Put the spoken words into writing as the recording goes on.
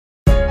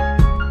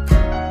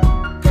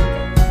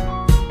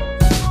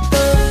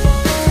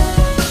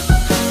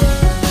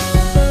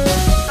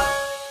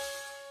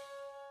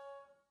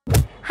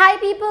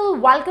people,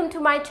 welcome to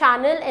my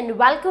channel and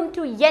welcome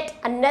to yet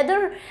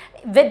another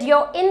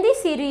video in the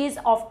series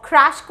of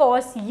Crash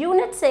Course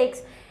Unit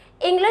 6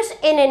 English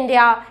in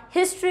India,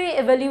 History,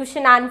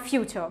 Evolution and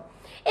Future.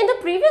 In the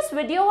previous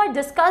video, I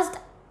discussed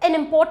an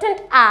important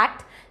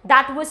act,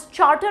 that was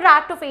Charter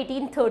Act of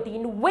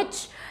 1813,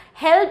 which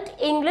helped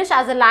English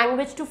as a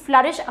language to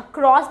flourish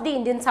across the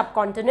Indian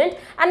subcontinent.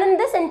 And in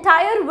this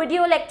entire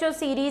video lecture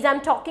series, I'm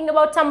talking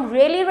about some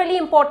really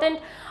important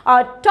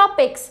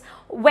topics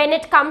when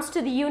it comes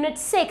to the Unit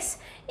 6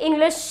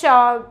 English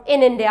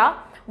in India.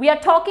 We are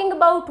talking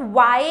about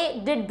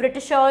why did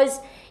Britishers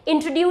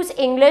introduce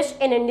English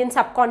in Indian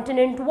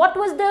subcontinent, what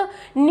was the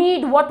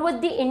need, what was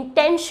the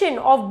intention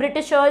of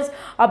Britishers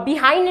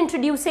behind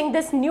introducing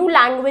this new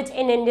language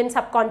in Indian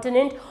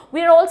subcontinent.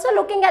 We are also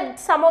looking at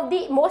some of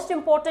the most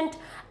important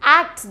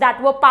acts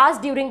that were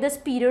passed during this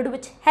period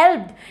which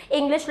helped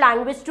English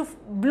language to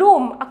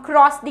bloom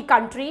across the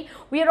country.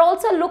 We are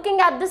also looking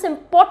at this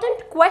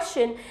important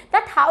question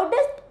that how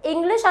does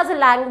English as a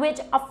language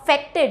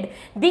affected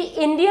the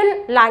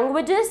Indian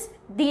languages,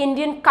 the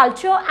Indian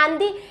culture and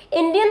the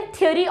Indian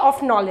theory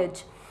of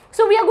knowledge.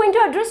 So we are going to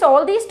address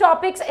all these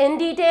topics in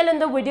detail in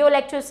the video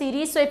lecture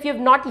series. So if you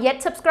have not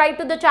yet subscribed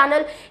to the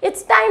channel,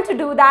 it's time to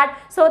do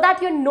that so that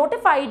you're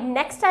notified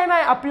next time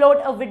I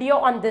upload a video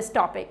on this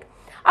topic.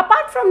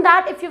 Apart from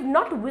that, if you've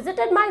not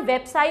visited my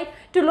website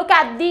to look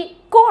at the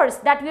course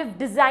that we've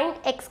designed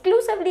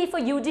exclusively for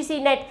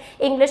UGC NET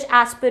English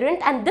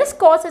aspirant, and this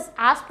course is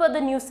as per the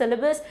new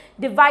syllabus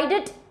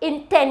divided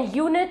in 10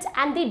 units,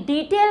 and the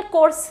detailed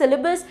course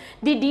syllabus,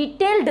 the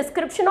detailed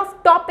description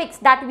of topics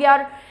that we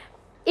are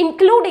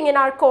including in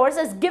our course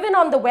is given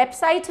on the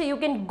website. So you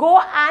can go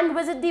and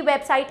visit the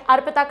website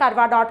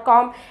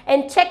arpitakarwa.com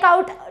and check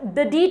out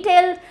the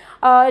detailed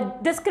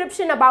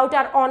description about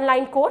our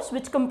online course,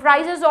 which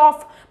comprises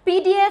of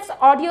PDFs,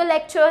 audio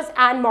lectures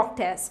and mock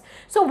tests.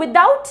 So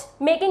without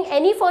making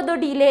any further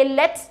delay,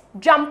 let's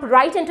jump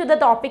right into the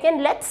topic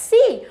and let's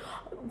see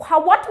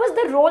what was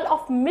the role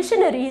of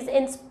missionaries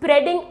in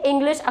spreading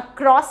English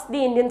across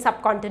the Indian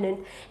subcontinent.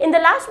 In the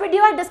last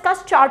video, I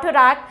discussed Charter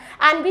Act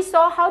and we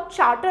saw how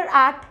Charter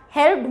Act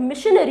helped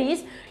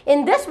missionaries.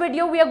 In this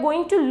video, we are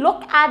going to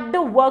look at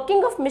the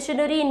working of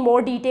missionary in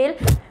more detail.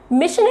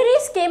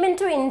 Missionaries came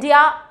into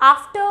India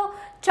after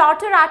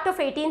Charter Act of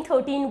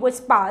 1813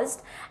 was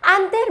passed,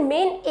 and their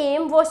main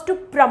aim was to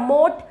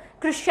promote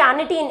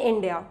Christianity in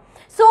India.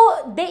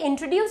 So they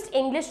introduced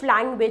English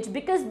language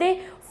because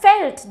they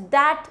felt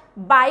that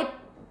by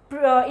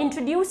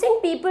introducing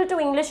people to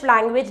English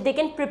language, they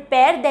can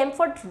prepare them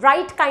for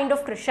right kind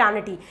of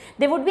Christianity.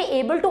 They would be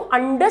able to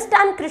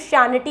understand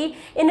Christianity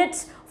in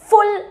its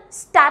full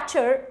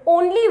stature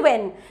only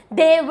when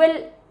they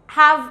will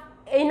have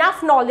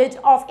enough knowledge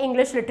of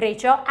English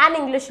literature and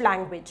English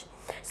language.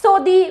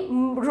 So the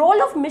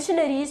role of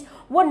missionaries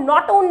were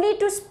not only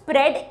to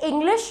spread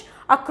English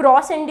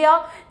across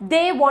India,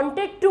 they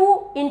wanted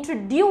to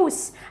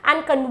introduce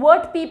and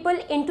convert people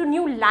into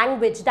new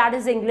language, that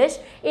is English,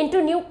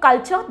 into new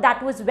culture,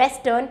 that was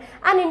Western,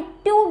 and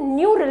into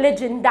new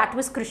religion, that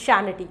was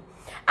Christianity.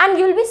 And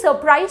you'll be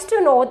surprised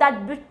to know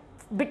that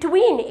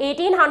between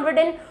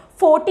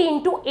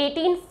 1814 to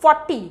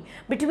 1840,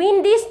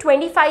 between these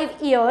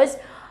 25 years,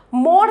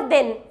 more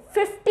than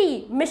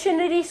 50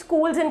 missionary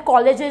schools and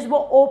colleges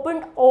were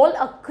opened all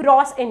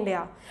across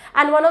India.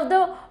 And one of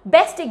the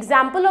best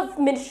example of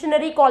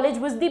missionary college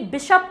was the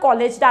Bishop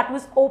College that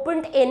was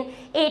opened in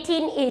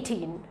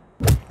 1818.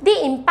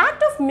 The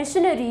impact of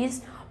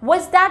missionaries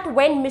was that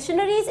when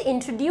missionaries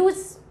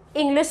introduced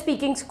English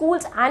speaking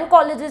schools and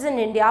colleges in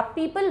India,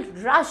 people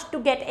rushed to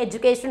get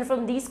education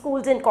from these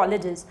schools and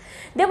colleges.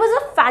 There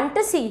was a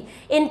fantasy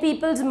in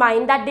people's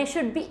mind that they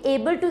should be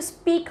able to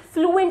speak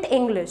fluent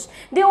English.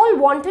 They all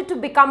wanted to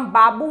become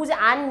babus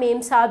and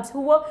memsahibs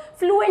who were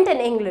fluent in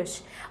English.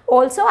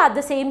 Also at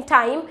the same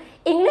time,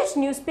 English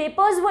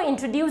newspapers were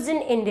introduced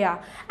in India,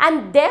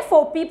 and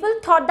therefore people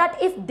thought that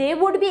if they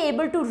would be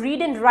able to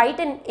read and write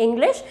in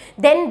English,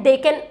 then they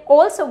can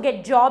also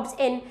get jobs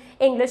in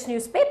English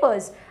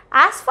newspapers.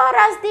 As far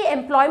as the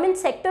employment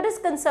sector is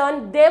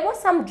concerned, there were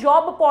some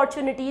job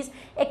opportunities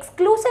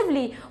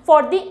exclusively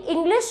for the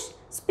English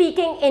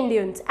speaking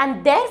Indians,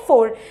 and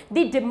therefore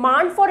the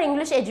demand for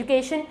English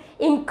education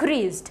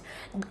increased.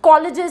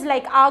 Colleges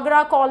like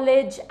Agra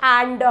College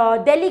and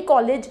Delhi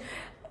College,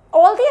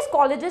 all these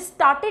colleges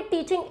started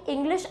teaching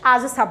English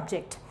as a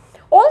subject.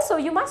 Also,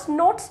 you must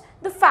note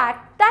the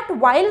fact that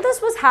while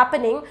this was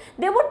happening,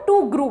 there were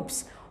two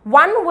groups.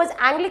 One was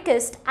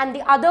Anglicist and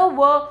the other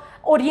were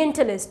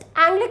Orientalist.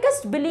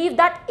 Anglicists believe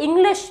that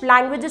English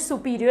language is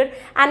superior,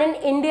 and in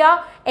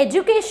India,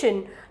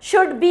 education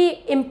should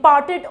be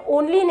imparted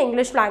only in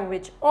English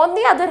language. On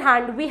the other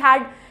hand, we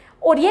had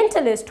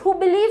Orientalists who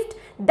believed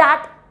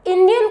that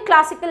Indian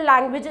classical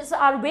languages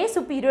are way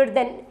superior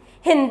than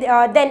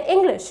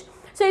English.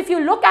 So if you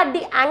look at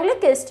the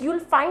Anglicist, you'll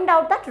find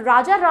out that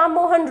Raja Ram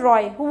Mohan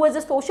Roy, who was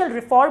a social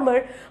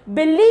reformer,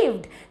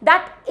 believed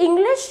that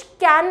English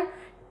can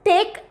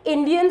take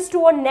Indians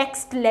to a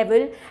next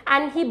level,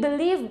 and he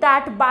believed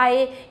that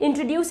by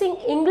introducing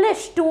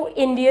English to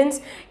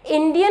Indians,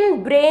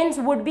 Indian brains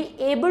would be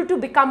able to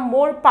become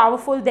more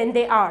powerful than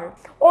they are.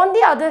 On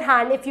the other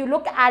hand, if you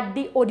look at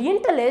the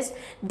Orientalists,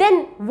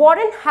 then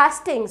Warren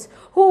Hastings,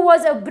 who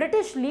was a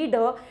British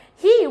leader,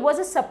 he was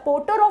a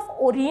supporter of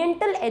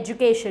Oriental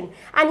education,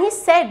 and he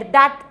said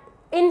that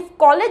in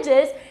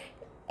colleges,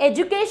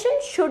 education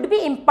should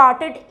be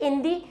imparted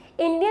in the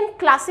Indian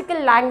classical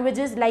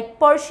languages like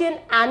Persian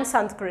and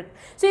Sanskrit.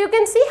 So you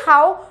can see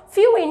how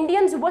few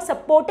Indians were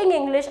supporting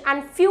English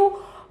and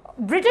few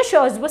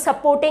Britishers were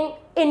supporting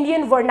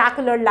Indian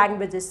vernacular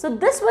languages. So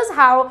this was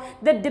how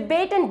the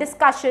debate and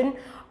discussion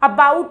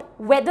about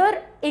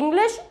whether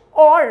English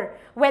or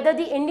whether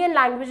the Indian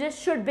languages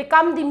should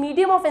become the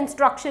medium of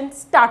instruction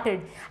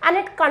started, and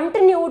it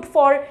continued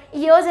for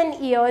years and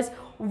years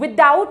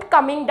without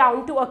coming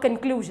down to a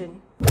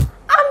conclusion.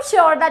 I'm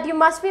sure that you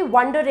must be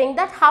wondering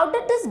that how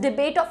did this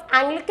debate of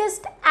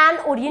Anglicist and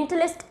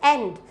Orientalist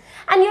end?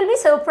 And you'll be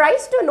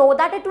surprised to know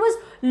that it was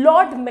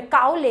Lord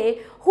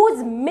Macaulay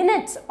whose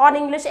minutes on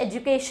English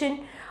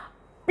education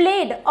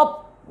played a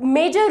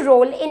major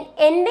role in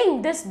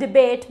ending this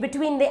debate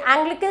between the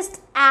Anglicist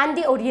and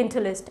the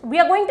Orientalist. We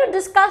are going to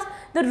discuss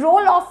the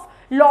role of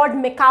Lord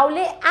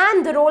Macaulay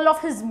and the role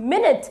of his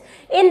minutes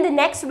in the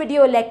next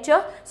video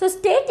lecture. So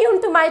stay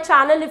tuned to my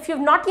channel. If you've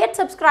not yet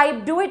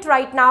subscribed, do it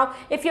right now.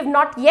 If you've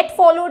not yet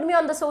followed me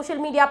on the social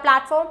media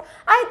platform,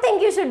 I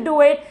think you should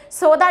do it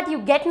so that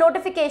you get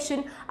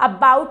notification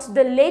about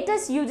the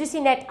latest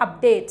UGC NET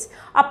updates.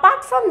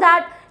 Apart from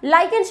that,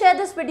 like and share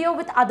this video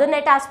with other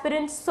NET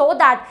aspirants so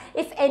that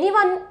if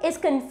anyone is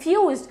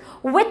confused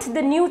with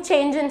the new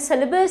change in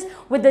syllabus,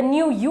 with the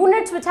new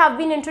units which have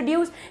been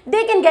introduced,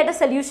 they can get a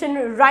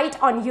solution right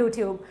on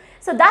YouTube.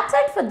 So that's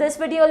it for this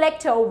video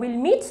lecture. We'll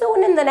meet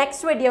soon in the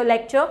next video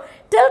lecture.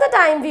 Till the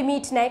time we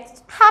meet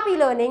next, happy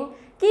learning,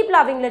 keep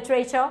loving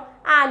literature,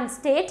 and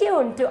stay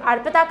tuned to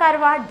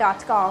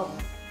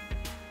arpitakarwa.com.